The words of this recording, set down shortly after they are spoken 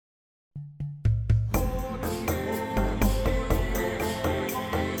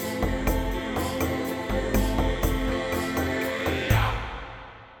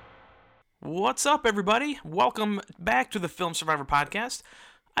What's up, everybody? Welcome back to the Film Survivor Podcast.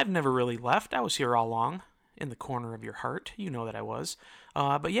 I've never really left. I was here all along, in the corner of your heart. You know that I was.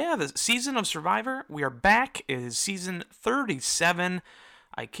 But yeah, the season of Survivor, we are back. It is season 37.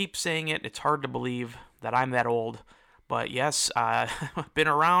 I keep saying it. It's hard to believe that I'm that old. But yes, I've been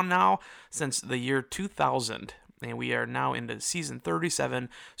around now since the year 2000. And we are now into season 37,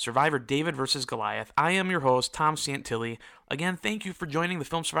 Survivor David versus Goliath. I am your host, Tom Santilli. Again, thank you for joining the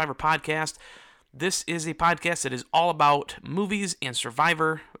Film Survivor Podcast. This is a podcast that is all about movies and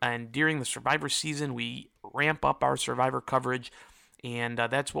Survivor. And during the Survivor season, we ramp up our Survivor coverage. And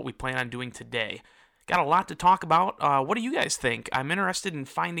that's what we plan on doing today. Got a lot to talk about. What do you guys think? I'm interested in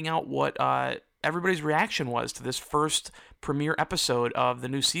finding out what everybody's reaction was to this first premiere episode of the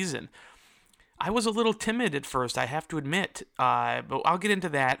new season. I was a little timid at first, I have to admit, but I'll get into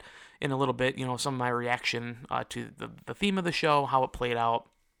that in a little bit, some of my reaction to the theme of the show, how it played out,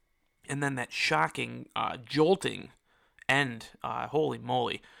 and then that shocking, jolting end. Holy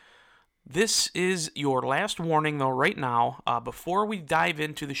moly. This is your last warning, though, right now, before we dive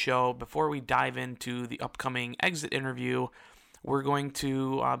into the show, before we dive into the upcoming exit interview. We're going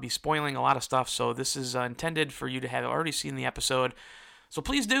to be spoiling a lot of stuff, so this is intended for you to have already seen the episode. So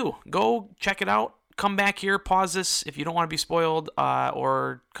please do, go check it out, come back here, pause this if you don't want to be spoiled,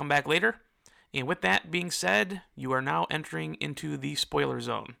 or come back later. And with that being said, you are now entering into the spoiler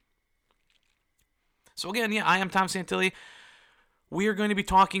zone. So again, I am Tom Santilli. We are going to be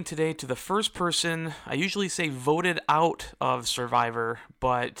talking today to the first person, I usually say voted out of Survivor,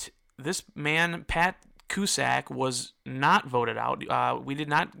 but this man, Pat Cusack, was not voted out. We did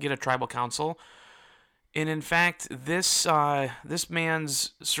not get a tribal council. And in fact, this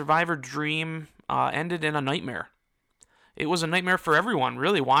man's Survivor dream ended in a nightmare. It was a nightmare for everyone,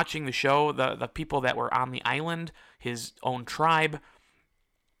 really, watching the show, the people that were on the island, his own tribe.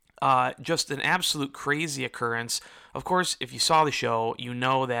 Just an absolute crazy occurrence. Of course, if you saw the show, you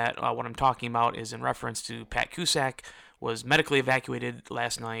know that what I'm talking about is in reference to Pat Cusack was medically evacuated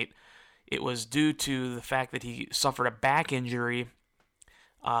last night. It was due to the fact that he suffered a back injury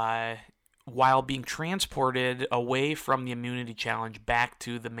while being transported away from the immunity challenge back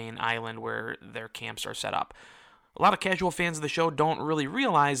to the main island where their camps are set up. A lot of casual fans of the show don't really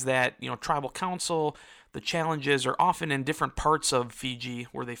realize that, tribal council, the challenges are often in different parts of Fiji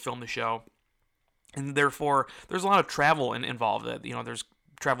where they film the show. And therefore, there's a lot of travel involved. There's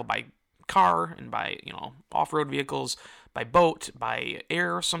travel by car and by, off-road vehicles, by boat, by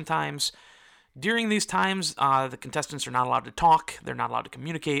air sometimes. During these times, the contestants are not allowed to talk. They're not allowed to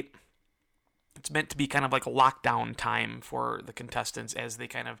communicate. It's meant to be kind of like a lockdown time for the contestants as they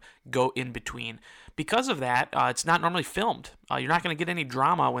kind of go in between. Because of that, it's not normally filmed. You're not going to get any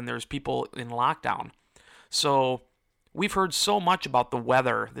drama when there's people in lockdown. So we've heard so much about the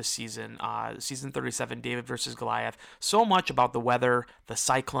weather this season, season 37, David versus Goliath. So much about the weather, the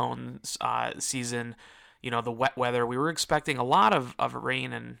cyclones season, the wet weather. We were expecting a lot of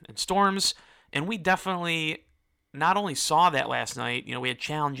rain and storms, and we definitely not only saw that last night, we had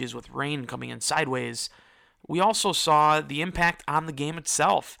challenges with rain coming in sideways, we also saw the impact on the game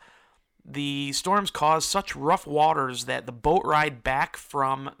itself. The storms caused such rough waters that the boat ride back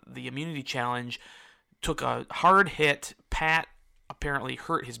from the immunity challenge took a hard hit. Pat apparently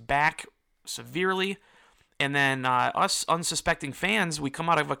hurt his back severely. And then us unsuspecting fans, we come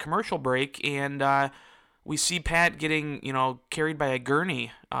out of a commercial break and we see Pat getting, carried by a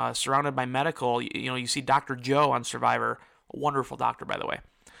gurney, surrounded by medical. You see Dr. Joe on Survivor, a wonderful doctor, by the way.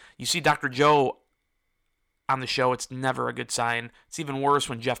 You see Dr. Joe on the show, it's never a good sign. It's even worse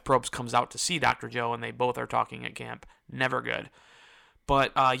when Jeff Probst comes out to see Dr. Joe and they both are talking at camp. Never good.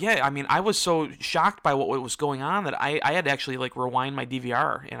 But, I was so shocked by what was going on that I had to actually, rewind my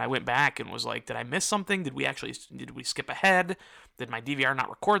DVR, and I went back and was like, did I miss something? Did we skip ahead? Did my DVR not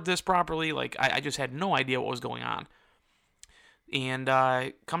record this properly? I just had no idea what was going on. And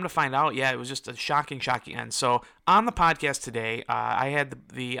come to find out, it was just a shocking end. So on the podcast today, I had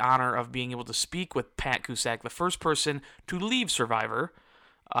the honor of being able to speak with Pat Cusack, the first person to leave Survivor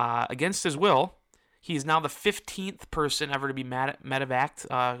against his will. He's now the 15th person ever to be medevaced,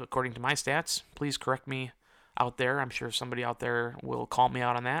 according to my stats. Please correct me out there. I'm sure somebody out there will call me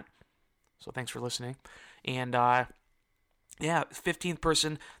out on that. So thanks for listening. And 15th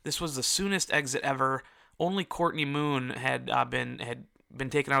person. This was the soonest exit ever. Only Courtney Moon had been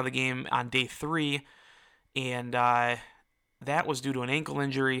taken out of the game on day 3, and that was due to an ankle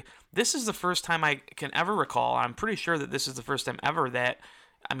injury. This is the first time I can ever recall. I'm pretty sure that this is the first time ever that,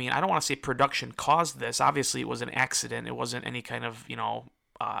 I don't want to say production caused this. Obviously, it was an accident. It wasn't any kind of,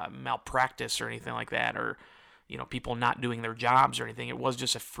 malpractice or anything like that, or, people not doing their jobs or anything. It was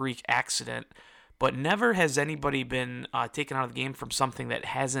just a freak accident. But never has anybody been taken out of the game from something that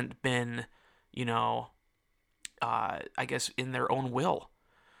hasn't been, I guess, in their own will.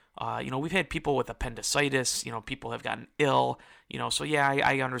 We've had people with appendicitis, people have gotten ill, so yeah,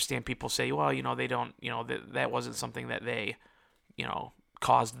 I understand people say, well, they don't, that wasn't something that they,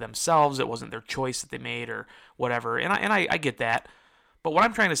 caused themselves. It wasn't their choice that they made or whatever. And I get that. But what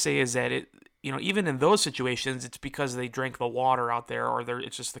I'm trying to say is that even in those situations, it's because they drank the water out there, or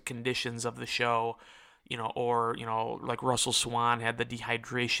it's just the conditions of the show, or, like Russell Swan had the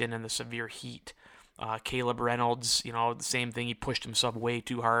dehydration and the severe heat. Caleb Reynolds, the same thing. He pushed himself way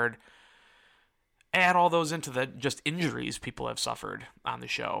too hard. Add all those into the just injuries people have suffered on the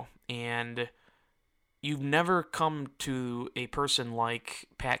show. And you've never come to a person like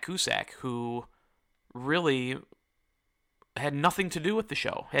Pat Cusack, who really had nothing to do with the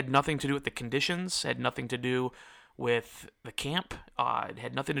show, had nothing to do with the conditions, had nothing to do with the camp. It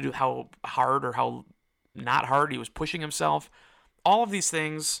had nothing to do with how hard or how not hard he was pushing himself. All of these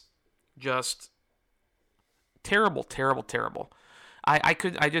things, just terrible, terrible, terrible.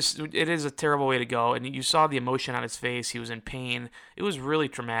 It is a terrible way to go. And you saw the emotion on his face. He was in pain. It was really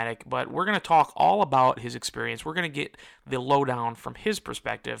traumatic. But we're going to talk all about his experience. We're going to get the lowdown from his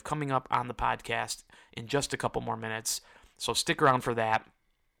perspective coming up on the podcast in just a couple more minutes. So stick around for that.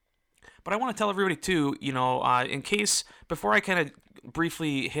 But I want to tell everybody too, in case, before I kind of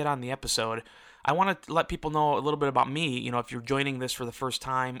briefly hit on the episode, I want to let people know a little bit about me. If you're joining this for the first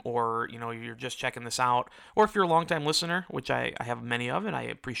time, or, you're just checking this out, or if you're a longtime listener, which I have many of, and I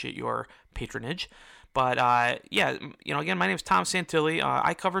appreciate your patronage. But, again, my name is Tom Santilli.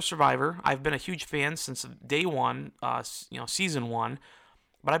 I cover Survivor. I've been a huge fan since day one, season one.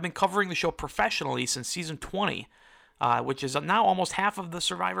 But I've been covering the show professionally since season 20, which is now almost half of the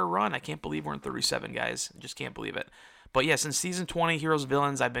Survivor run. I can't believe we're in 37, guys. I just can't believe it. But yeah, since season 20, Heroes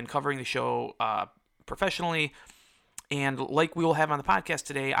Villains, I've been covering the show professionally. And like we will have on the podcast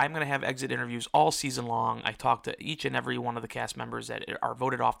today, I'm going to have exit interviews all season long. I talk to each and every one of the cast members that are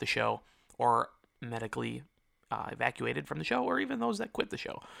voted off the show or medically evacuated from the show, or even those that quit the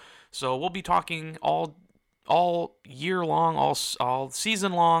show. So we'll be talking all year long, all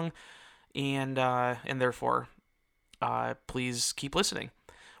season long, and therefore, please keep listening.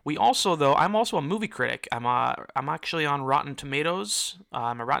 I'm also a movie critic. I'm actually on Rotten Tomatoes.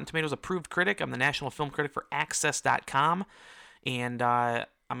 I'm a Rotten Tomatoes approved critic. I'm the national film critic for Access.com, and I'm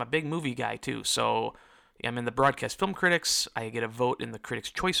a big movie guy too. So I'm in the Broadcast Film Critics. I get a vote in the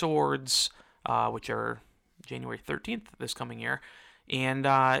Critics' Choice Awards, which are January 13th this coming year. And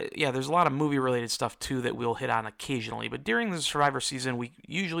there's a lot of movie-related stuff too that we'll hit on occasionally. But during the Survivor season, we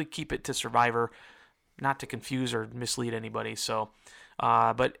usually keep it to Survivor, not to confuse or mislead anybody. So.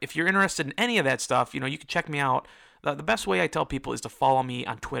 But if you're interested in any of that stuff, you can check me out. The best way I tell people is to follow me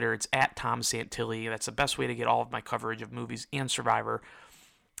on Twitter. It's @TomSantilli. That's the best way to get all of my coverage of movies and Survivor.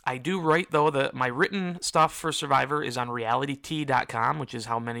 I do write, though, my written stuff for Survivor is on realityt.com, which is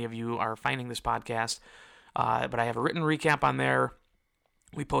how many of you are finding this podcast. But I have a written recap on there.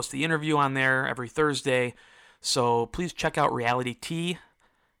 We post the interview on there every Thursday. So please check out Reality Tea.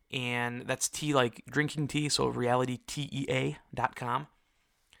 And that's tea like drinking tea, so realitytea.com.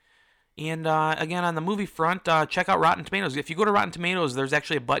 And again, on the movie front, check out Rotten Tomatoes. If you go to Rotten Tomatoes, there's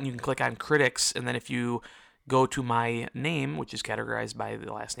actually a button you can click on Critics, and then if you go to my name, which is categorized by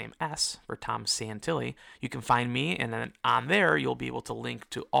the last name S for Tom Santilli, you can find me, and then on there you'll be able to link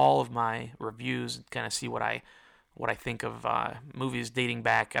to all of my reviews and kind of see what I think of movies dating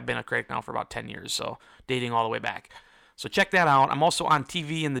back. I've been a critic now for about 10 years, so dating all the way back. So check that out. I'm also on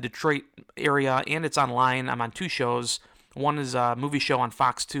TV in the Detroit area, and it's online. I'm on two shows. One is a movie show on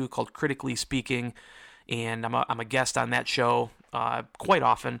Fox 2 called Critically Speaking, and I'm a guest on that show quite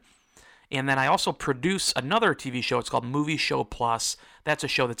often. And then I also produce another TV show. It's called Movie Show Plus. That's a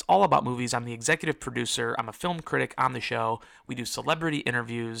show that's all about movies. I'm the executive producer. I'm a film critic on the show. We do celebrity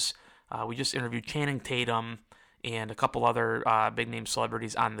interviews. We just interviewed Channing Tatum and a couple other big-name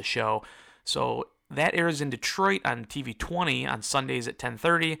celebrities on the show. So that airs in Detroit on TV 20 on Sundays at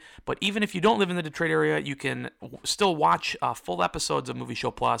 10:30. But even if you don't live in the Detroit area, you can still watch full episodes of Movie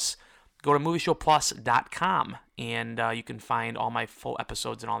Show Plus. Go to movieshowplus.com, and you can find all my full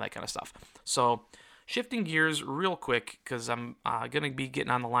episodes and all that kind of stuff. So shifting gears real quick, because I'm going to be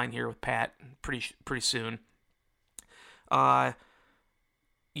getting on the line here with Pat pretty soon.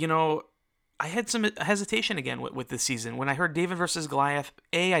 I had some hesitation again with this season. When I heard David versus Goliath,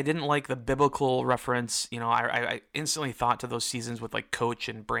 I didn't like the biblical reference. I instantly thought to those seasons with like Coach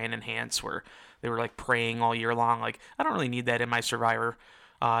and Brandon Hance where they were like praying all year long. Like, I don't really need that in my Survivor.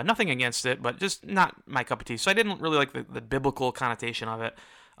 Nothing against it, but just not my cup of tea. So I didn't really like the biblical connotation of it.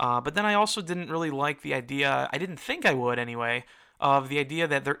 But then I also didn't really like the idea, I didn't think I would anyway, of the idea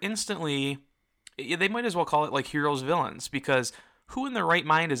that they're instantly, they might as well call it like heroes, villains, because who in their right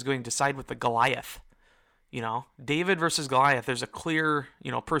mind is going to side with the Goliath? David versus Goliath, there's a clear,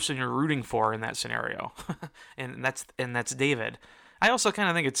 person you're rooting for in that scenario. and that's David. I also kind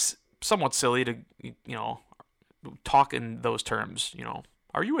of think it's somewhat silly to, talk in those terms.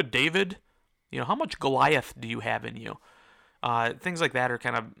 Are you a David? How much Goliath do you have in you? Things like that are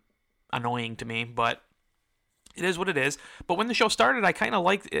kind of annoying to me, but it is what it is. But when the show started, I kind of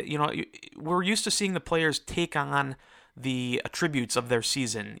liked it. We're used to seeing the players take on the attributes of their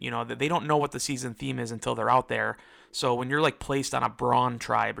season. That they don't know what the season theme is until they're out there. So when you're like placed on a brawn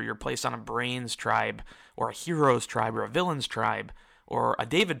tribe, or you're placed on a brains tribe, or a heroes tribe, or a villains tribe, or a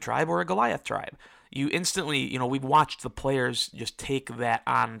David tribe, or a Goliath tribe, you instantly, we've watched the players just take that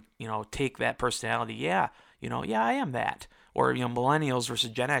on, take that personality. Yeah, I am that. Or, millennials versus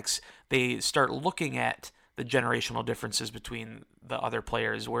Gen X, they start looking at the generational differences between the other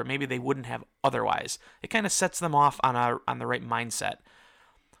players where maybe they wouldn't have otherwise. It kind of sets them off on the right mindset.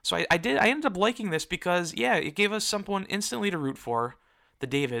 So I ended up liking this because, yeah, it gave us someone instantly to root for, the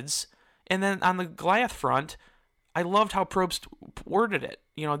Davids. And then on the Goliath front, I loved how Probst worded it.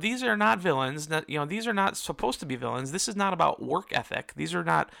 These are not villains. These are not supposed to be villains. This is not about work ethic. These are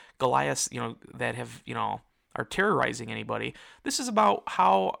not Goliaths, that have, are terrorizing anybody. This is about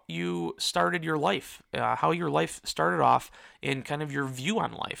how you started your life, how your life started off in kind of your view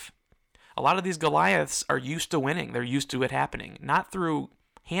on life. A lot of these Goliaths are used to winning. They're used to it happening, not through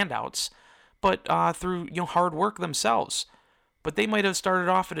handouts, but through hard work themselves. But they might have started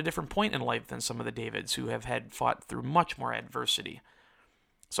off at a different point in life than some of the Davids who have had fought through much more adversity.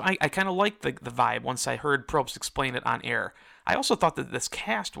 So I kind of liked the vibe once I heard Probst explain it on air. I also thought that this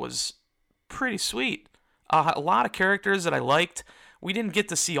cast was pretty sweet. A lot of characters that I liked. We didn't get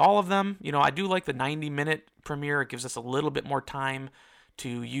to see all of them. I do like the 90-minute premiere. It gives us a little bit more time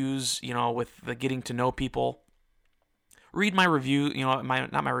to use, with the getting to know people. Read my review, not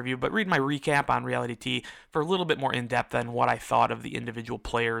my review, but read my recap on Reality T for a little bit more in-depth on what I thought of the individual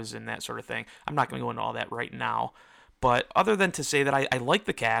players and that sort of thing. I'm not going to go into all that right now. But other than to say that I like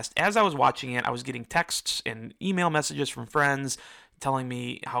the cast, as I was watching it, I was getting texts and email messages from friends telling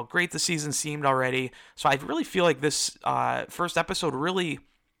me how great the season seemed already. So I really feel like this first episode really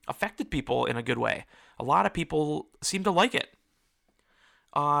affected people in a good way. A lot of people seem to like it.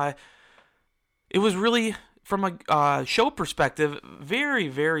 It was really, from a show perspective, very,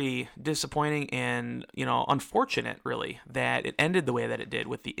 very disappointing and, unfortunate, really, that it ended the way that it did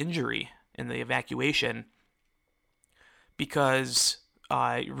with the injury and the evacuation. Because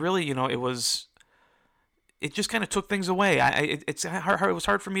really, it just kind of took things away. It was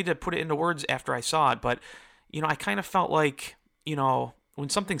hard for me to put it into words after I saw it, but, I kind of felt like, when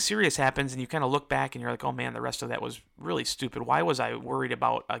something serious happens and you kind of look back and you're like, oh man, the rest of that was really stupid. Why was I worried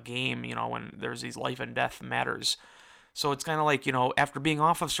about a game, when there's these life and death matters? So it's kind of like, after being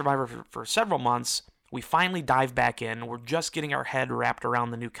off of Survivor for several months, we finally dive back in. We're just getting our head wrapped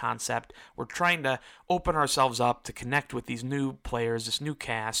around the new concept. We're trying to open ourselves up to connect with these new players, this new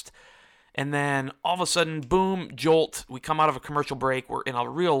cast. And then all of a sudden, boom, jolt, we come out of a commercial break. We're in a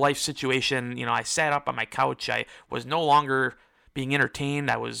real life situation. I sat up on my couch. I was no longer being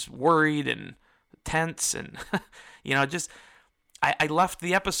entertained. I was worried and tense. And, I left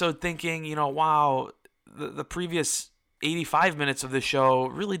the episode thinking, wow, the previous 85 minutes of the show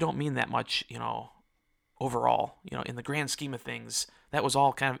really don't mean that much, overall. In the grand scheme of things, that was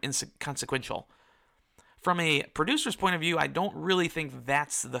all kind of inconsequential. From a producer's point of view, I don't really think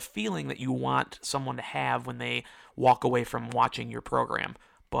that's the feeling that you want someone to have when they walk away from watching your program.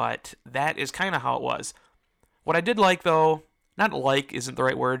 But that is kind of how it was. What I did like, though, not like isn't the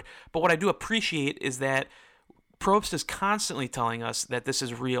right word, but what I do appreciate is that Probst is constantly telling us that this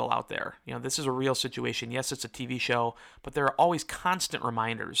is real out there. This is a real situation. Yes, it's a TV show, but there are always constant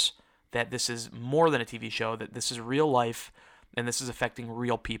reminders that this is more than a TV show, that this is real life, and this is affecting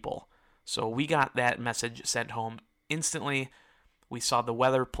real people. So we got that message sent home instantly. We saw the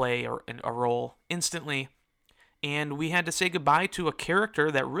weather play a role instantly. And we had to say goodbye to a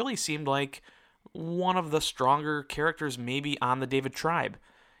character that really seemed like one of the stronger characters maybe on the David tribe.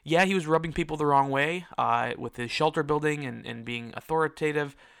 Yeah, he was rubbing people the wrong way with his shelter building and being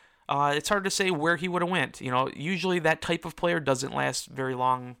authoritative. It's hard to say where he would have went. Usually that type of player doesn't last very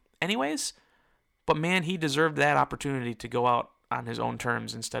long anyways. But man, he deserved that opportunity to go out on his own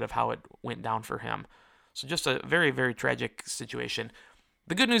terms instead of how it went down for him. So just a very, very tragic situation.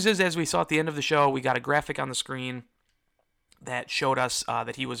 The good news is, as we saw at the end of the show, we got a graphic on the screen that showed us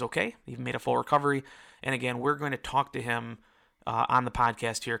that he was okay. He made a full recovery. And again, we're going to talk to him on the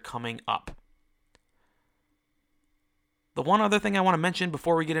podcast here coming up. The one other thing I want to mention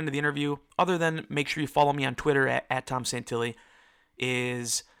before we get into the interview, other than make sure you follow me on Twitter at Tom Santilli,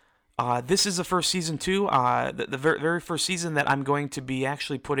 is this is the first season too, the very first season that I'm going to be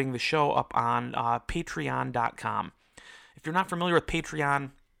actually putting the show up on Patreon.com. If you're not familiar with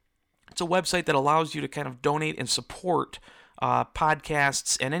Patreon, it's a website that allows you to kind of donate and support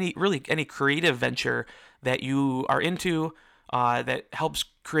podcasts and any creative venture that you are into that helps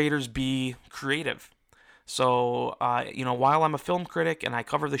creators be creative. So, while I'm a film critic and I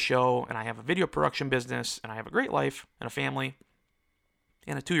cover the show and I have a video production business and I have a great life and a family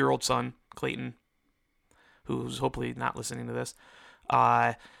and a 2-year-old son, Clayton, who's hopefully not listening to this,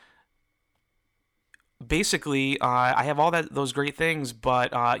 basically, I have all those great things,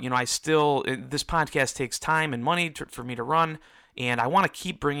 but, I still, this podcast takes time and money for me to run, and I want to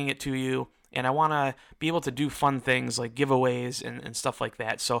keep bringing it to you. And I want to be able to do fun things like giveaways and stuff like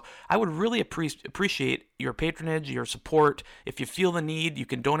that. So I would really appreciate your patronage, your support. If you feel the need, you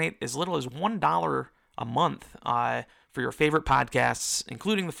can donate as little as $1 a month for your favorite podcasts,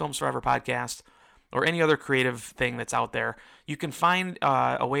 including the Film Survivor podcast or any other creative thing that's out there. You can find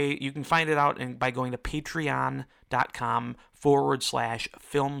a way. You can find it out by going to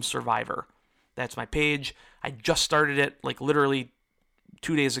patreon.com/Film Survivor. That's my page. I just started it like literally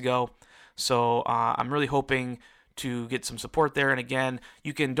 2 days ago. So I'm really hoping to get some support there. And again,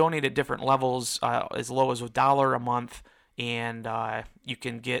 you can donate at different levels, as low as $1 a month, and you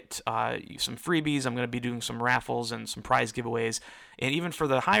can get some freebies. I'm going to be doing some raffles and some prize giveaways. And even for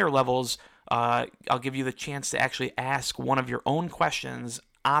the higher levels, I'll give you the chance to actually ask one of your own questions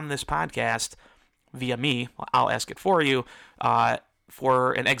on this podcast via me. I'll ask it for you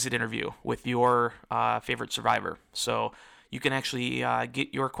for an exit interview with your favorite survivor. So you can actually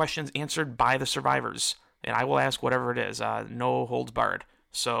get your questions answered by the survivors, and I will ask whatever it is, no holds barred.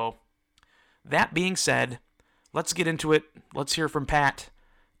 So that being said, let's get into it. Let's hear from Pat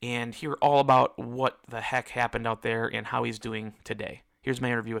and hear all about what the heck happened out there and how he's doing today. Here's my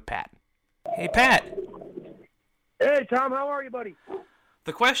interview with Pat. Hey, Pat. Hey, Tom. How are you, buddy?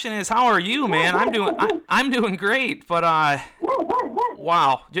 The question is, how are you, man? I'm doing great, but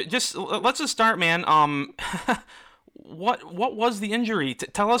wow. Just let's just start, man. What was the injury?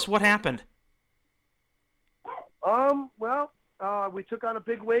 Tell us what happened. We took on a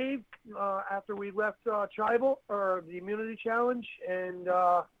big wave after we left Tribal or the Immunity Challenge, and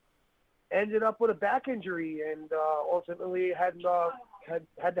ended up with a back injury, and ultimately had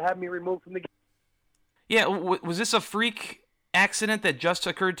to have me removed from the game. Yeah, was this a freak accident that just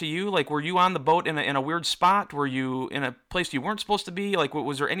occurred to you? Like, were you on the boat in a weird spot? Were you in a place you weren't supposed to be? Like,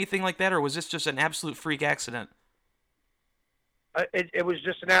 was there anything like that, or was this just an absolute freak accident? It was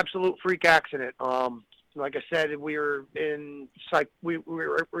just an absolute freak accident. Like I said, we were in we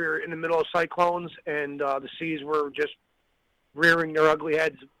were in the middle of cyclones, and the seas were just rearing their ugly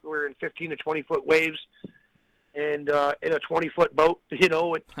heads. We were in 15 to 20 foot waves, and in a 20-foot boat,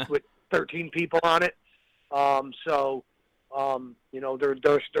 with 13 people on it.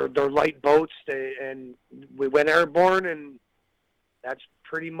 They're light boats, and we went airborne, and that's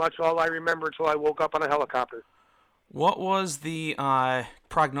pretty much all I remember until I woke up on a helicopter. What was the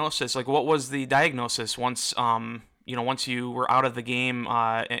prognosis? Like, what was the diagnosis once you were out of the game?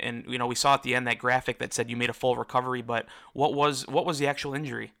 And we saw at the end that graphic that said you made a full recovery. But what was the actual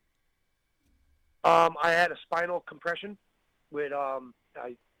injury? I had a spinal compression. With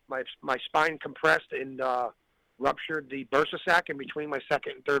my spine compressed and ruptured the bursa sac in between my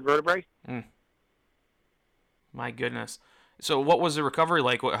second and third vertebrae. Mm. My goodness. So, what was the recovery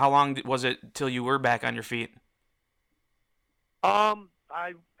like? How long was it till you were back on your feet? After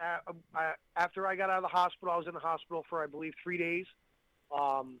I got out of the hospital, I was in the hospital for, I believe, 3 days.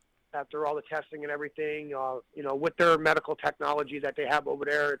 After all the testing and everything, with their medical technology that they have over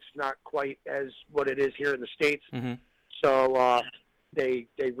there, it's not quite as what it is here in the States. Mm-hmm. So they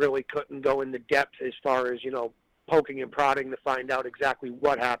really couldn't go into depth as far as, poking and prodding to find out exactly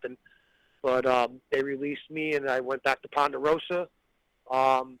what happened. But they released me, and I went back to Ponderosa.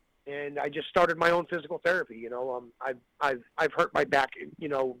 And I just started my own physical therapy. I've hurt my back,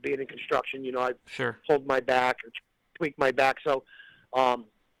 being in construction. I've Sure. pulled my back or tweaked my back. So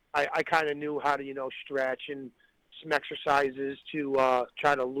I kind of knew how to, stretch and some exercises to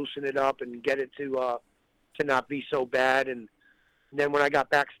try to loosen it up and get it to not be so bad. And then when I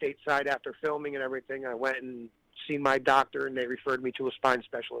got back stateside after filming and everything, I went and seen my doctor, and they referred me to a spine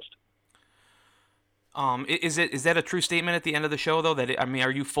specialist. Is that a true statement at the end of the show, though?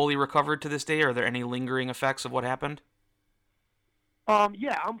 Are you fully recovered to this day? Or are there any lingering effects of what happened?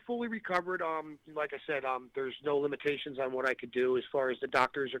 Yeah, I'm fully recovered. Like I said, there's no limitations on what I could do as far as the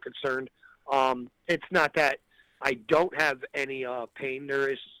doctors are concerned. It's not that I don't have any pain. There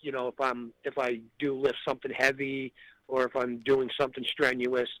is, if I do lift something heavy or if I'm doing something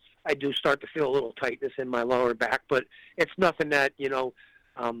strenuous, I do start to feel a little tightness in my lower back. But it's nothing that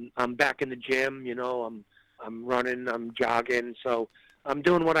I'm back in the gym. I'm running, I'm jogging, so I'm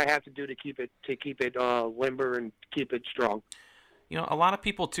doing what I have to do to keep it limber and keep it strong. A lot of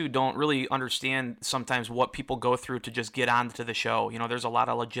people, too, don't really understand sometimes what people go through to just get onto the show. There's a lot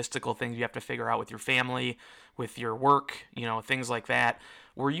of logistical things you have to figure out with your family, with your work, things like that.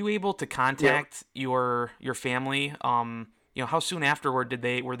 Were you able to contact your family? How soon afterward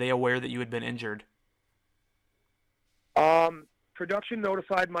were they aware that you had been injured? Production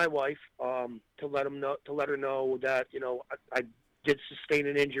notified my wife to let her know that I did sustain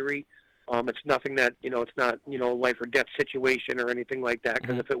an injury. It's nothing that it's not a life or death situation or anything like that.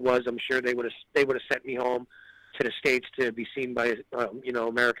 Because if it was, I'm sure they would have sent me home to the States to be seen by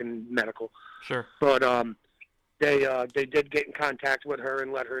American Medical. Sure. But they did get in contact with her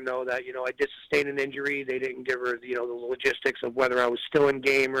and let her know that I did sustain an injury. They didn't give her the logistics of whether I was still in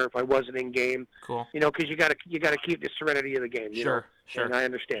game or if I wasn't in game. Cool. Because you gotta keep the serenity of the game. Sure. And I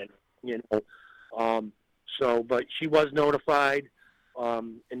understand. So, but she was notified.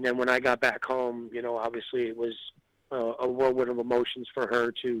 And then when I got back home, obviously it was a whirlwind of emotions for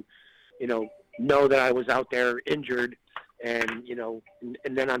her to, know that I was out there injured, and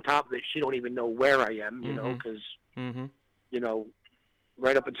and then on top of it, she don't even know where I am, because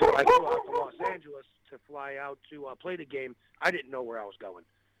right up until I flew out to Los Angeles to fly out to play the game, I didn't know where I was going,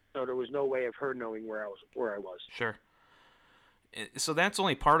 so there was no way of her knowing where I was. Sure. So that's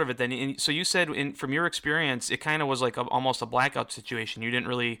only part of it then. And so you said, from your experience, it kind of was like almost a blackout situation. You didn't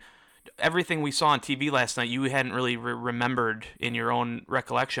really, everything we saw on TV last night, you hadn't really remembered in your own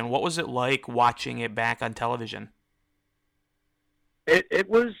recollection. What was it like watching it back on television? It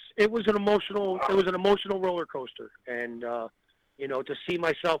was an emotional roller coaster, and to see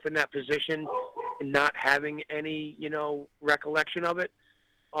myself in that position and not having any recollection of it,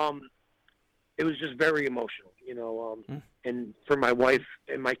 it was just very emotional. And for my wife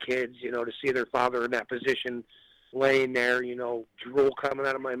and my kids, to see their father in that position, laying there, drool coming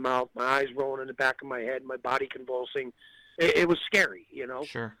out of my mouth, my eyes rolling in the back of my head, my body convulsing. It was scary,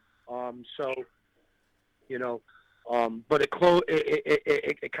 Sure. But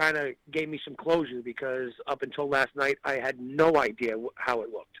it kind of gave me some closure, because up until last night, I had no idea how it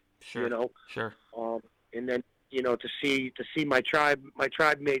looked. Sure. Sure. And then to see my tribe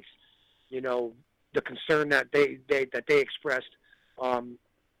mates, the concern that they expressed, kind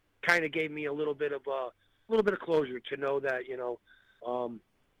of gave me a little bit of closure to know that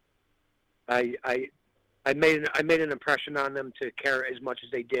I made an impression on them to care as much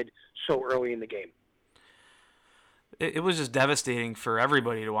as they did so early in the game. It was just devastating for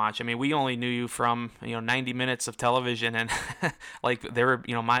everybody to watch. I mean, we only knew you from 90 minutes of television, and like there were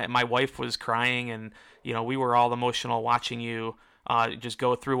my wife was crying, and we were all emotional watching you just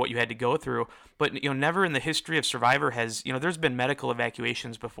go through what you had to go through. But never in the history of Survivor has there's been medical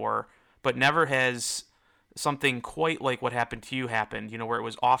evacuations before, but never has something quite like what happened to you happened. Where it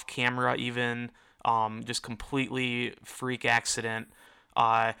was off camera, even just completely freak accident.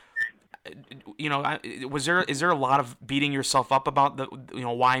 Is there a lot of beating yourself up about the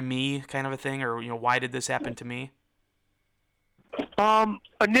why me kind of a thing, or why did this happen to me?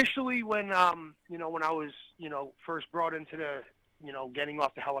 Initially, when I was first brought into the getting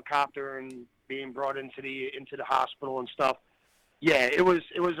off the helicopter and being brought into the hospital and stuff, yeah, it was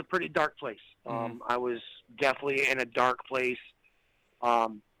a pretty dark place. I was definitely in a dark place. I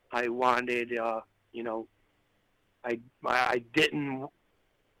wanted I didn't.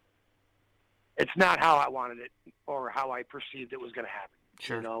 It's not how I wanted it or how I perceived it was going to happen.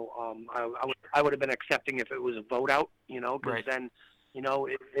 Sure. I would have been accepting if it was a vote out. Because right. then,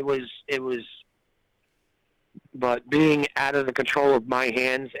 it was. But being out of the control of my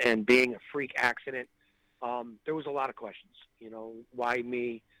hands and being a freak accident, there was a lot of questions. Why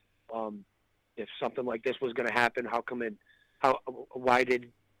me? If something like this was going to happen, how come it? Why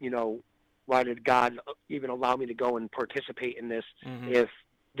did God even allow me to go and participate in this if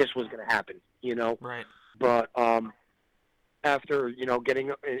this was going to happen? Right. But after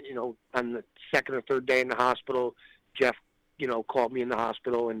getting on the second or third day in the hospital, Jeff called me in the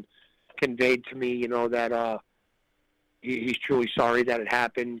hospital and conveyed to me that he's truly sorry that it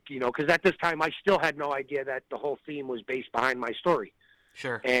happened. Because at this time I still had no idea that the whole theme was based behind my story.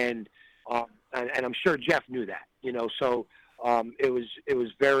 Sure. And I'm sure Jeff knew that. So it was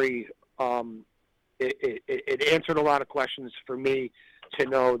very it answered a lot of questions for me to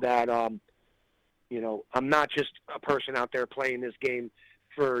know that, I'm not just a person out there playing this game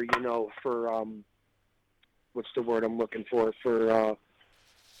for what's the word I'm looking for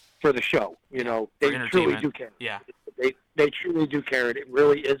the show. They truly do care. Yeah. They truly do care. It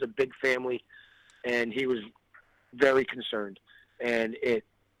really is a big family, and he was very concerned. And it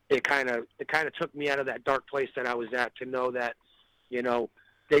kind of took me out of that dark place that I was at to know that,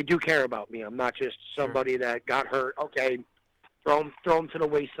 they do care about me. I'm not just somebody that got hurt. Okay, throw him to the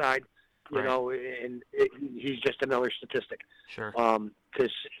wayside, and he's just another statistic. Sure.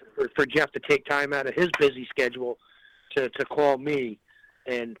 Because for Jeff to take time out of his busy schedule to call me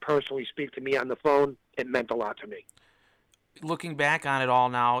and personally speak to me on the phone, it meant a lot to me. Looking back on it all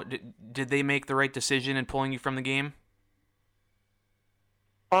now, did they make the right decision in pulling you from the game?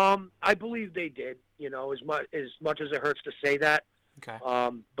 I believe they did. As much as it hurts to say that. Okay.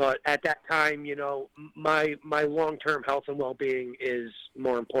 But at that time, my long-term health and well-being is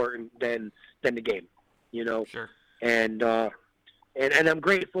more important than the game. Sure. And I'm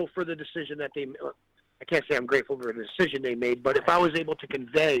grateful for the decision that they. I can't say I'm grateful for the decision they made, but if I was able to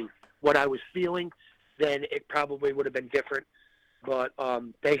convey what I was feeling, then it probably would have been different. But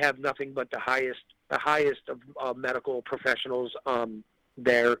they have nothing but the highest of medical professionals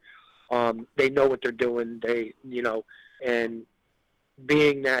there. They know what they're doing. And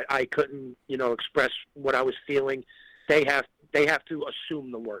being that I couldn't, express what I was feeling, they have to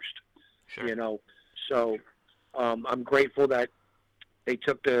assume the worst. Sure. So I'm grateful that they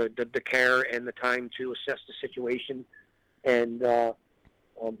took the care and the time to assess the situation. And I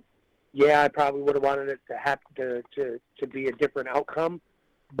probably would have wanted it to happen to be a different outcome,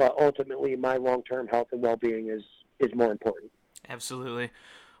 but ultimately my long-term health and well-being is more important. Absolutely.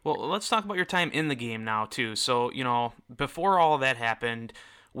 Well, let's talk about your time in the game now too. So, before all of that happened,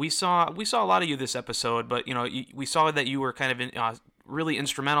 we saw a lot of you this episode, but we saw that you were kind of really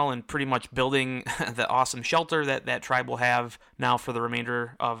instrumental in pretty much building the awesome shelter that Tribe will have now for the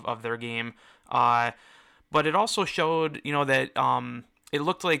remainder of their game. But it also showed, that it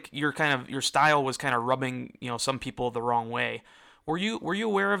looked like your style was kind of rubbing, some people the wrong way. Were you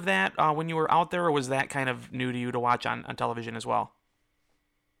aware of that when you were out there, or was that kind of new to you to watch on television as well?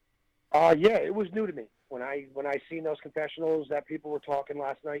 Yeah, it was new to me when I seen those confessionals that people were talking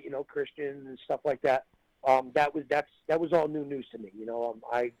last night. Christian and stuff like that. That was all new news to me.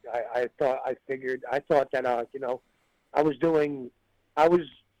 I thought that I was doing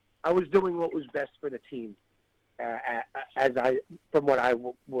what was best for the team, from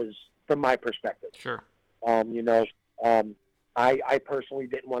my perspective. Sure. I personally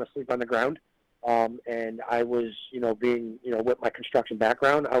didn't want to sleep on the ground. And I was, being, with my construction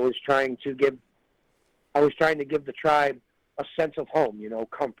background, I was trying to give the Tribe a sense of home,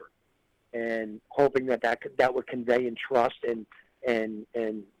 comfort, and hoping that would convey in trust and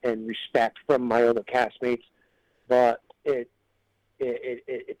respect from my other castmates. But it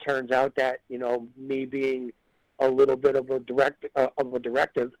turns out that, me being a little bit of a directive,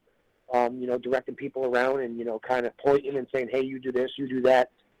 directing people around and, kind of pointing and saying, hey, you do this, you do that.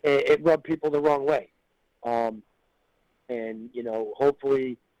 It rubbed people the wrong way. And,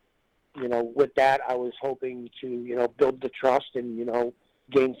 hopefully, with that, I was hoping to, build the trust and,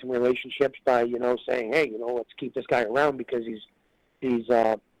 gain some relationships by, saying, hey, let's keep this guy around because he's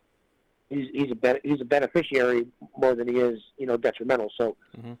a beneficiary more than he is, detrimental. So,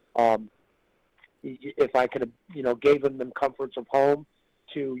 if I could have, gave them comforts of home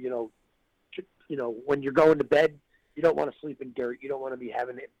to, when you're going to bed, you don't want to sleep in dirt. You don't want to be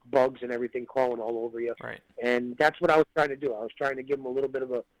having bugs and everything crawling all over you. Right. And that's what I was trying to do. I was trying to give them a little bit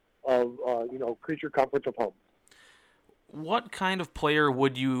of creature comforts of home. What kind of player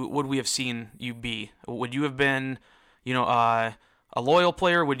would we have seen you be? Would you have been, a loyal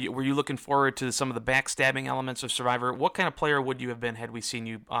player? Were you looking forward to some of the backstabbing elements of Survivor? What kind of player would you have been had we seen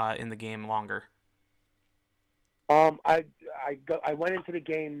you in the game longer? I went into the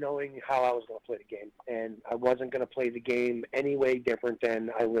game knowing how I was going to play the game, and I wasn't going to play the game any way different than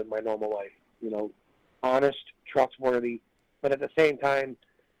I live my normal life. Honest, trustworthy, but at the same time,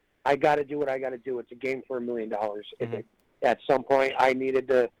 I got to do what I got to do. It's a game for $1 million. Mm-hmm. If at some point I needed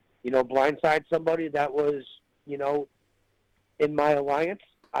to, blindside somebody that was, in my alliance,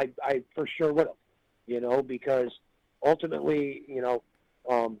 I for sure would have, because ultimately,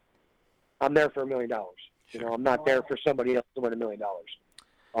 I'm there for $1 million. I'm not there for somebody else to win $1 million.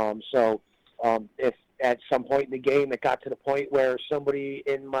 So if at some point in the game it got to the point where somebody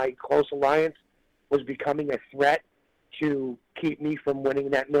in my close alliance was becoming a threat to keep me from winning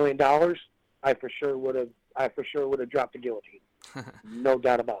that $1 million, I for sure would have dropped the guillotine. No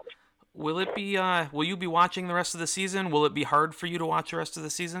doubt about it. Will it be? Will you be watching the rest of the season? Will it be hard for you to watch the rest of the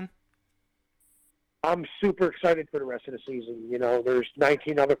season? I'm super excited for the rest of the season. You know, there's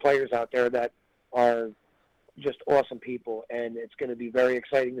 19 other players out there that are just awesome people, and it's going to be very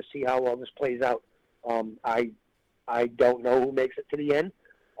exciting to see how well this plays out. I don't know who makes it to the end,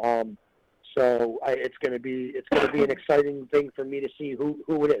 so it's going to be an exciting thing for me to see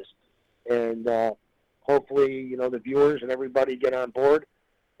who it is, and hopefully, you know, the viewers and everybody get on board,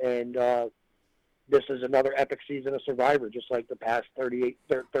 and this is another epic season of Survivor, just like the past 36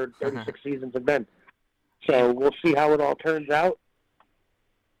 seasons have been. So we'll see how it all turns out.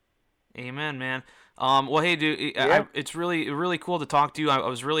 Amen, man. Well, hey, dude, Yeah. it's really cool to talk to you. I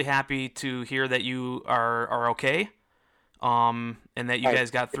was really happy to hear that you are okay, and that you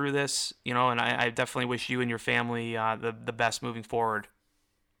guys got through this. You know, and I definitely wish you and your family the best moving forward.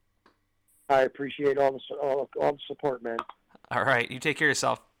 I appreciate all the support, man. All right, you take care of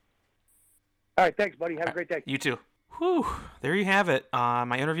yourself. All right, thanks, buddy. Have a great day. You too. Whew, there you have it.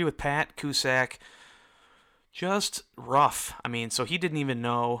 My interview with Pat Cusack. Just rough. I mean, so he didn't even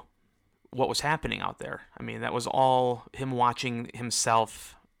know what was happening out there. I mean, that was all him watching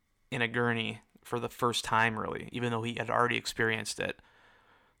himself in a gurney for the first time, really, even though he had already experienced it.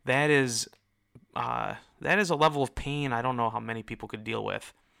 That is a level of pain I don't know how many people could deal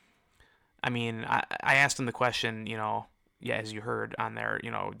with. I mean, I asked him the question, you know, yeah, as you heard on there,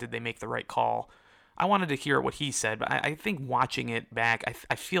 you know, did they make the right call? I wanted to hear what he said, but I think watching it back,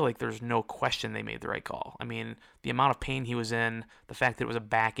 I feel like there's no question they made the right call. I mean, the amount of pain he was in, the fact that it was a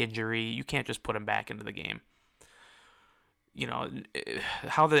back injury, you can't just put him back into the game. You know,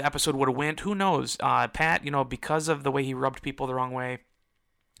 how the episode would have went, who knows? Pat, you know, because of the way he rubbed people the wrong way,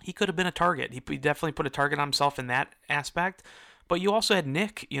 he could have been a target. He definitely put a target on himself in that aspect. But you also had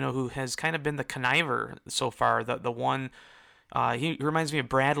Nick, you know, who has kind of been the conniver so far, the one. He reminds me of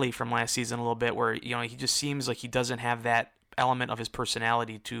Bradley from last season a little bit, where, you know, he just seems like he doesn't have that element of his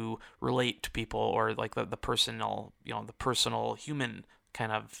personality to relate to people, or like the personal, you know, the personal human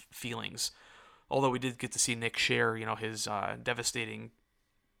kind of feelings. Although we did get to see Nick share, you know, his devastating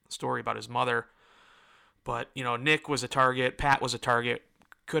story about his mother. But, you know, Nick was a target. Pat was a target.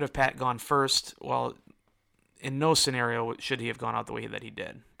 Could have Pat gone first? Well, in no scenario should he have gone out the way that he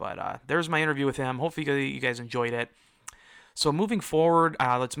did. But there's my interview with him. Hopefully you guys enjoyed it. So moving forward,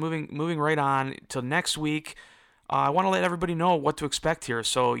 let's moving right on to next week. I want to let everybody know what to expect here.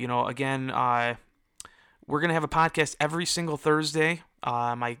 So, you know, again, we're gonna have a podcast every single Thursday.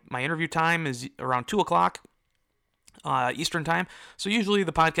 My interview time is around 2:00 Eastern time. So usually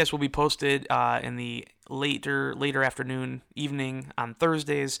the podcast will be posted in the later afternoon, evening on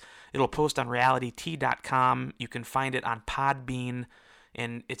Thursdays. It'll post on realityt.com. You can find it on Podbean.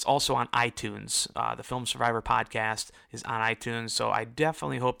 And it's also on iTunes. The Film Survivor podcast is on iTunes. So I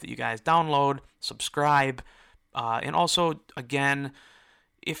definitely hope that you guys download, subscribe, and also, again,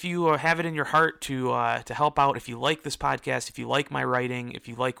 if you have it in your heart to help out, if you like this podcast, if you like my writing, if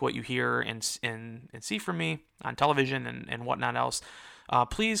you like what you hear and see from me on television and whatnot else,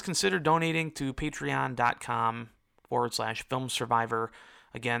 please consider donating to patreon.com/Film Survivor.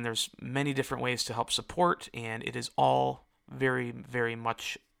 Again, there's many different ways to help support, and it is all very, very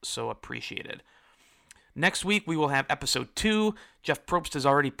much so appreciated. Next week, we will have episode 2. Jeff Probst has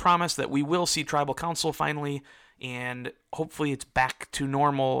already promised that we will see Tribal Council finally, and hopefully it's back to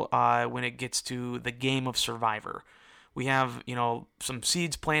normal when it gets to the game of Survivor. We have, you know, some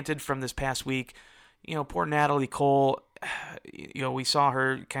seeds planted from this past week. You know, poor Natalie Cole, you know, we saw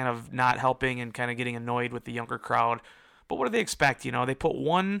her kind of not helping and kind of getting annoyed with the younger crowd. But what do they expect? You know, they put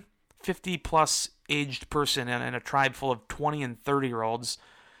one 50-plus aged person in a tribe full of 20 and 30-year-olds,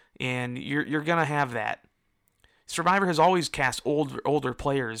 and you're going to have that. Survivor has always cast older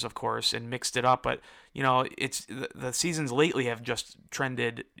players, of course, and mixed it up, but, you know, it's the seasons lately have just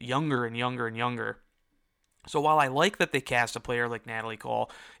trended younger and younger and younger. So while I like that they cast a player like Natalie Cole,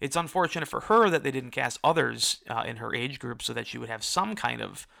 it's unfortunate for her that they didn't cast others in her age group so that she would have some kind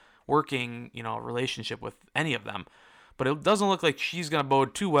of working, you know, relationship with any of them. But it doesn't look like she's going to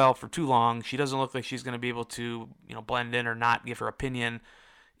bode too well for too long. She doesn't look like she's going to be able to, you know, blend in or not give her opinion.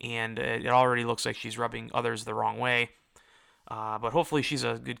 And it already looks like she's rubbing others the wrong way. But hopefully she's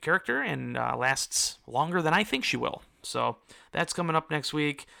a good character and lasts longer than I think she will. So that's coming up next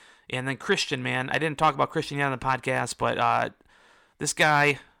week. And then Christian, man. I didn't talk about Christian yet on the podcast, but this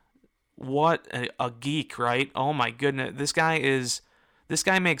guy, what a geek, right? Oh, my goodness. This guy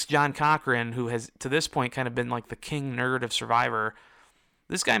makes John Cochran, who has to this point kind of been like the king nerd of Survivor.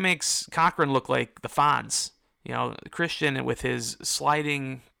 This guy makes Cochran look like the Fonz. You know, Christian with his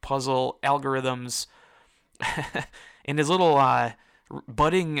sliding puzzle algorithms and his little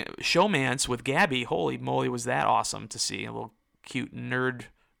budding showmance with Gabby. Holy moly, was that awesome to see. A little cute nerd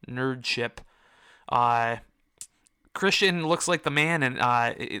ship. Christian looks like the man, and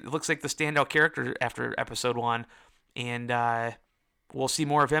it looks like the standout character after episode 1. And we'll see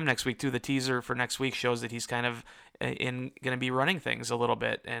more of him next week, too. The teaser for next week shows that he's kind of going to be running things a little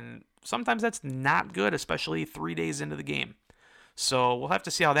bit. And sometimes that's not good, especially 3 days into the game. So we'll have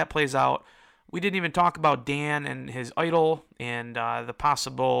to see how that plays out. We didn't even talk about Dan and his idol and the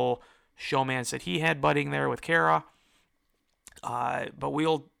possible showmance that he had budding there with Kara. But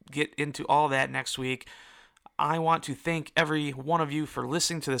we'll get into all that next week. I want to thank every one of you for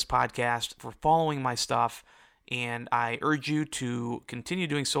listening to this podcast, for following my stuff, and I urge you to continue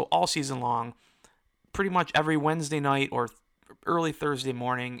doing so all season long. Pretty much every Wednesday night or early Thursday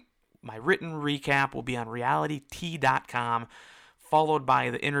morning, my written recap will be on realityt.com, followed by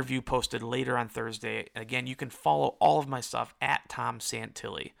the interview posted later on Thursday. Again, you can follow all of my stuff at Tom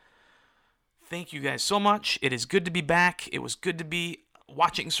Santilli. Thank you guys so much. It is good to be back. It was good to be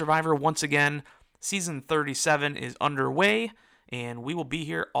watching Survivor once again. Season 37 is underway, and we will be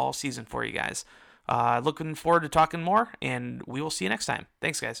here all season for you guys. Looking forward to talking more, and we will see you next time.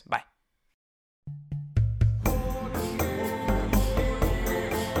 Thanks, guys. Bye.